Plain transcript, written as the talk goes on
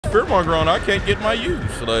fearmonger on, I can't get my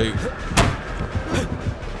use. Like,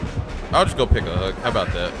 I'll just go pick a hook. How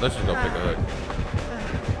about that? Let's just go pick a hook.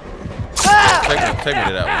 Take me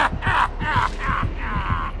to that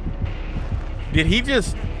one. Did he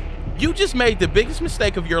just... You just made the biggest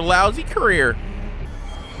mistake of your lousy career.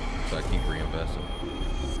 So I keep reinvesting.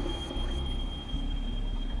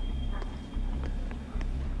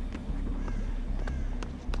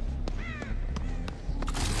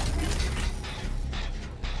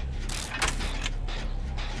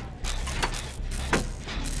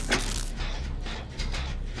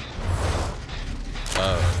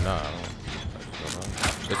 No, I don't.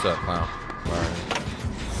 It's a clown. Right.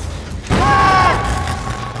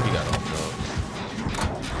 He got off though.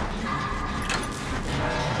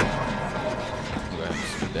 Go ahead and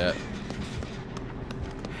skip that.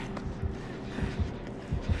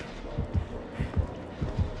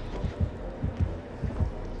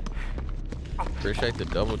 Appreciate the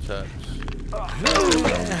double taps.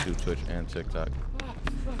 YouTube, Twitch, and TikTok.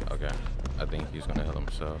 Okay. I think he's gonna heal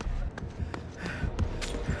himself.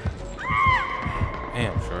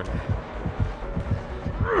 Damn, shorty.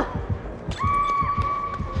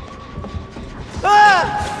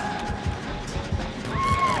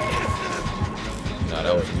 No,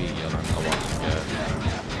 that was me yelling. I walked the gas.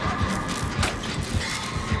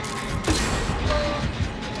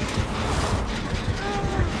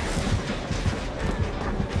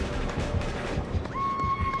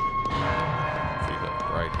 See that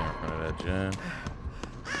right there in front of that gym.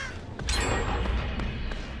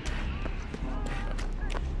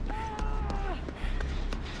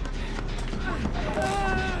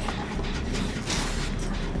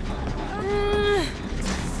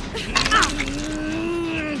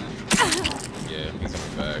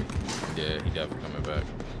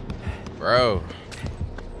 Bro,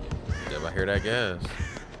 if I hear that gas,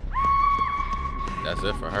 that's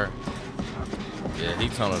it for her. Yeah, he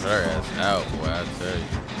tunneled her ass out, boy, I tell you.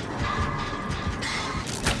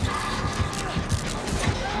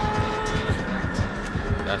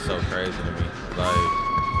 That's so crazy to me. Like,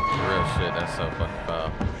 real shit, that's so fucking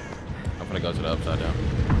foul. I'm gonna go to the upside down.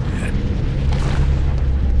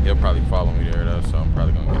 He'll probably follow me there though, so I'm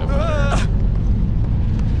probably gonna get up there.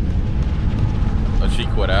 But she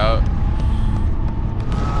quit out.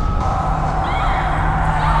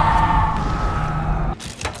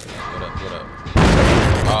 What up?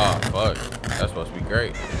 Oh, fuck. That's supposed to be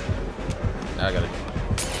great. Now I gotta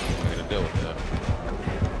deal with that.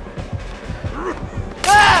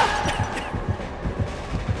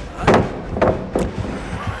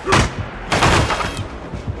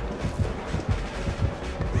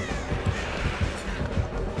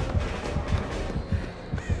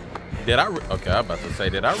 Did I? Okay, I'm about to say,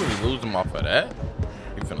 did I really lose him off of that?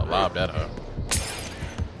 You finna lob that up.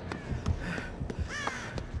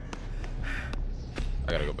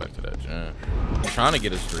 I gotta go back to that gym. He's trying to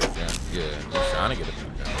get his streak gym. Yeah, he's trying to get his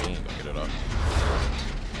streak gym. He ain't gonna get it off.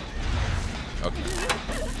 Okay.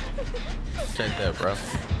 Check that, bro.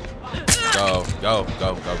 Go, go,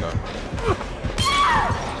 go, go, go.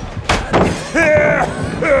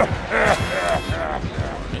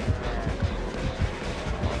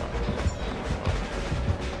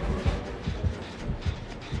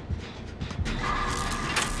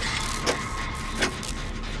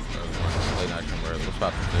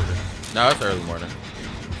 No, it's early morning.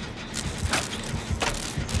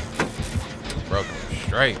 Broke him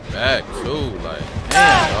straight back too, like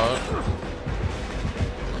damn, dog.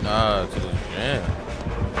 Nah, to the gym.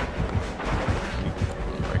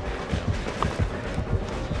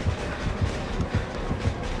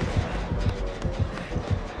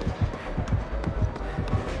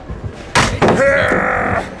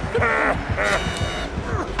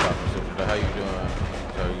 How you doing?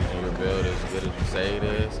 So using your build as good as you say it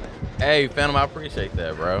is. Hey, Phantom, I appreciate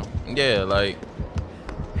that, bro. Yeah, like,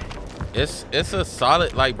 it's a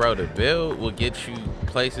solid, like, bro, the build will get you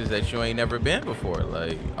places that you ain't never been before.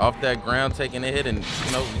 Like, off that ground, taking a hit and,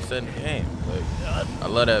 you know, resetting the game. Like, I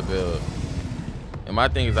love that build. And my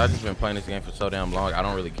thing is, I just been playing this game for so damn long, I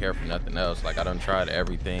don't really care for nothing else. Like, I done tried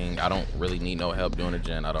everything. I don't really need no help doing a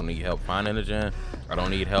gen. I don't need help finding a gen. I don't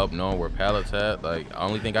need help knowing where pallets at. Like, the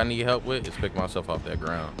only thing I need help with is pick myself off that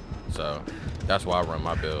ground. So, that's why I run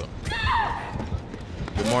my build.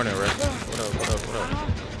 Good morning, Rick. What up, what up, what up?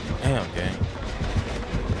 Damn, gang.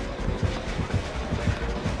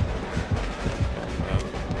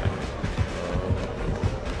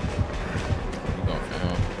 You gonna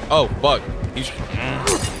film? Oh, fuck. He's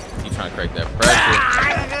trying to create that pressure.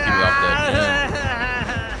 Get me off that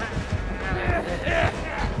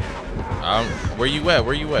gym. Where you at?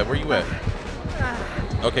 Where you at? Where you at?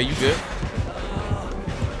 Okay, you good?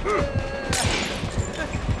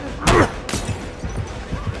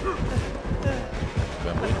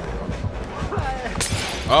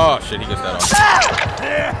 Oh shit, he gets that off.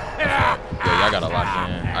 Yeah, y'all gotta lock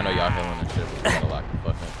in. I know y'all healing and shit, but you gotta lock the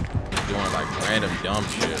fucking doing like random dumb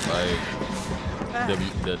shit, like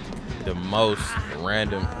the most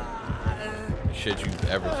random shit you've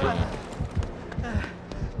ever seen.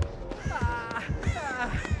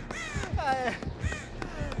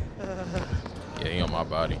 Yeah, he on my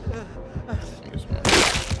body.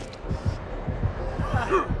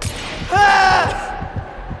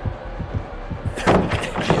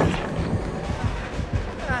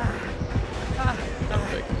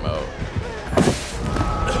 Take him out.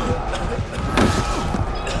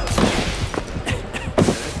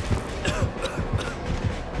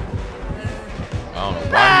 I don't know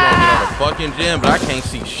why he won't get on the fucking gym, but I can't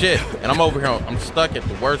see shit. And I'm over here, I'm stuck at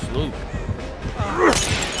the worst loop.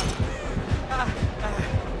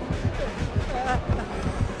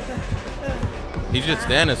 He's just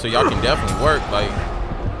standing, so y'all can definitely work. Like,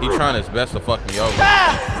 he trying his best to fuck me over.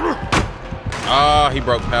 Ah, he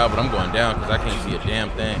broke power, but I'm going down because I can't see a damn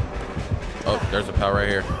thing. Oh, there's a power right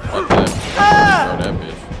here. Fuck that. Throw that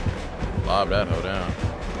bitch. Lob that hoe down.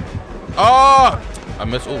 Oh! I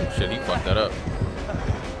missed. Oh, shit, he fucked that up.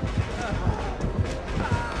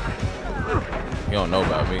 He don't know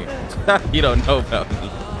about me. He don't know about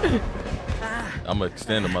me. I'm gonna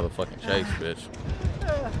extend the motherfucking chase, bitch.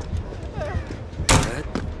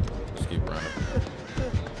 Just keep running.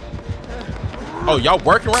 Oh, y'all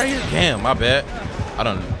working right here? Damn, my bad. I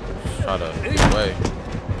don't try to get away.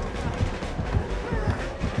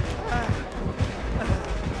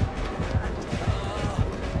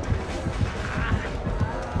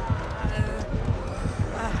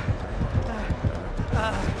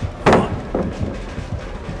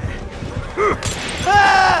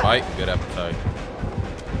 Fight, good appetite.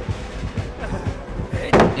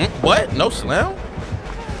 What? No slam?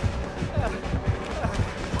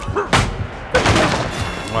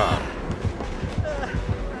 Wow.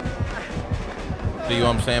 See what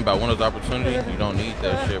I'm saying about one of those opportunities? You don't need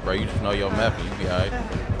that shit, bro. You just know your map and you be alright.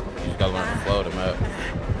 You just gotta learn to flow the map.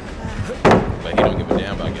 But he don't give a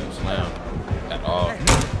damn about getting slammed at all.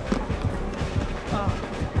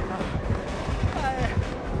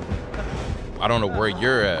 I don't know where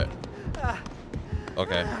you're at.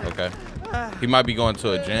 Okay, okay. He might be going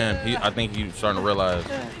to a gym. I think he's starting to realize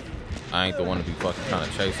I ain't the one to be fucking trying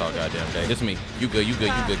to chase all goddamn day. It's me. You good, you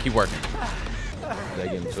good, you good. Keep working. They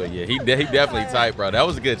get into it. Yeah, he definitely tight, bro. That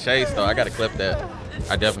was a good chase, though. I gotta clip that.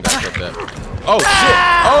 I definitely gotta clip that. Oh, shit.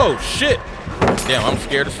 Oh, shit. Damn, I'm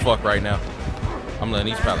scared as fuck right now. I'm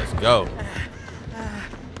letting these pallets go.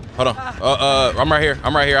 Hold on. I'm right here.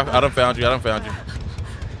 I'm right here. I done found you. I done found you.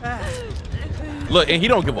 Look, and he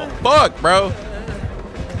don't give a fuck, bro.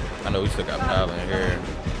 I know we still got pallet in here.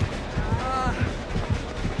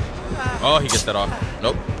 Oh, he gets that off.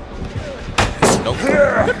 Nope. Nope.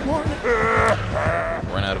 Good morning.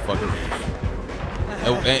 Run out of fucking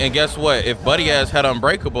juice. And guess what? If Buddy ass had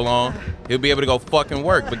Unbreakable on, he'll be able to go fucking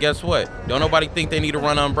work. But guess what? Don't nobody think they need to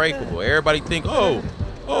run Unbreakable. Everybody think, oh,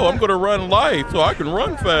 I'm gonna run light so I can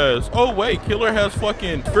run fast. Oh wait, Killer has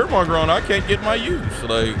fucking Fearmonger on. I can't get my use.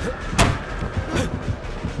 Like,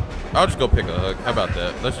 I'll just go pick a hook. How about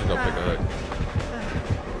that? Let's just go pick a hook.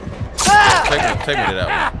 Take me to that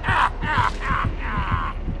one.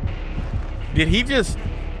 Did he just...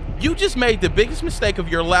 You just made the biggest mistake of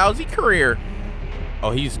your lousy career.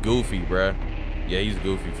 Oh, he's goofy, bruh. Yeah, he's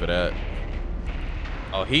goofy for that.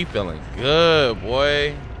 Oh, he feeling good,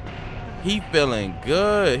 boy. He feeling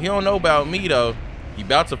good. He don't know about me, though. He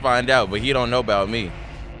about to find out, but he don't know about me.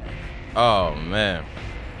 Oh, man.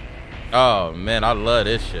 Oh, man, I love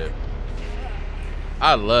this shit.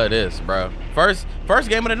 I love this, bro. First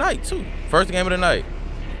game of the night, too. First game of the night.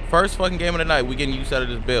 First fucking game of the night, we getting use out of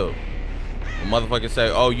this build. When motherfuckers say,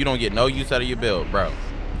 oh, you don't get no use out of your build, bro.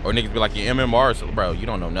 Or niggas be like, your MMR, so, bro, you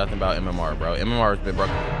don't know nothing about MMR, bro. MMR has been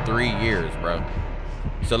broken for 3 years, bro.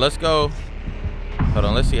 So let's go. Hold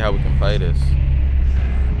on, let's see how we can play this.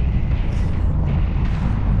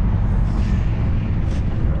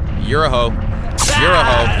 You're a hoe. You're a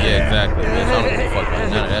hoe. Yeah, exactly. Bitch, I don't give a fuck about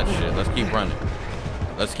none of that shit. Let's keep running.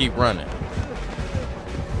 Let's keep running.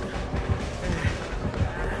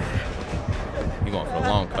 He's going for the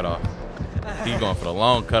long cutoff. He's going for the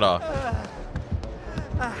long cutoff. Get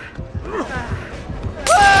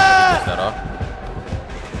that off.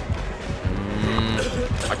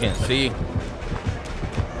 I can't see.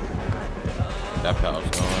 That power's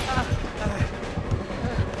going.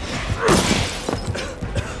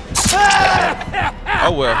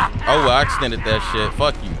 Oh well, I extended that shit.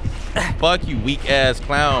 Fuck you. Fuck you, weak ass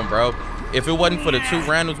clown, bro. If it wasn't for the 2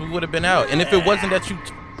 randoms, we would have been out. And if it wasn't that you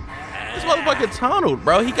This motherfucker tunneled,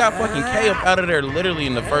 bro. He got fucking K up out of there literally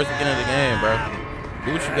in the first beginning of the game, bro.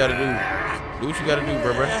 Do what you gotta do. Do what you gotta do,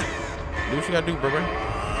 bro. Do what you gotta do, bro.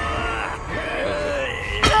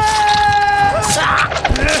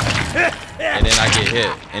 And then I get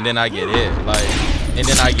hit. And then I get hit. Like, and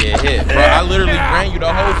then I get hit. Bro, I literally ran you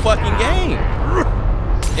the whole fucking game.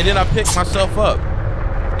 And then I picked myself up.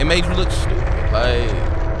 It made you look stupid. Like,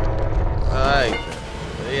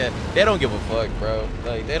 yeah, they don't give a fuck, bro.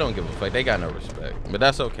 Like, they don't give a fuck. They got no respect. But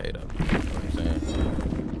that's okay, though. You know what I'm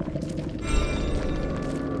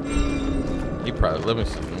saying? He probably, let me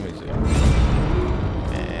see.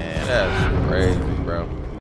 Man, that's crazy, bro.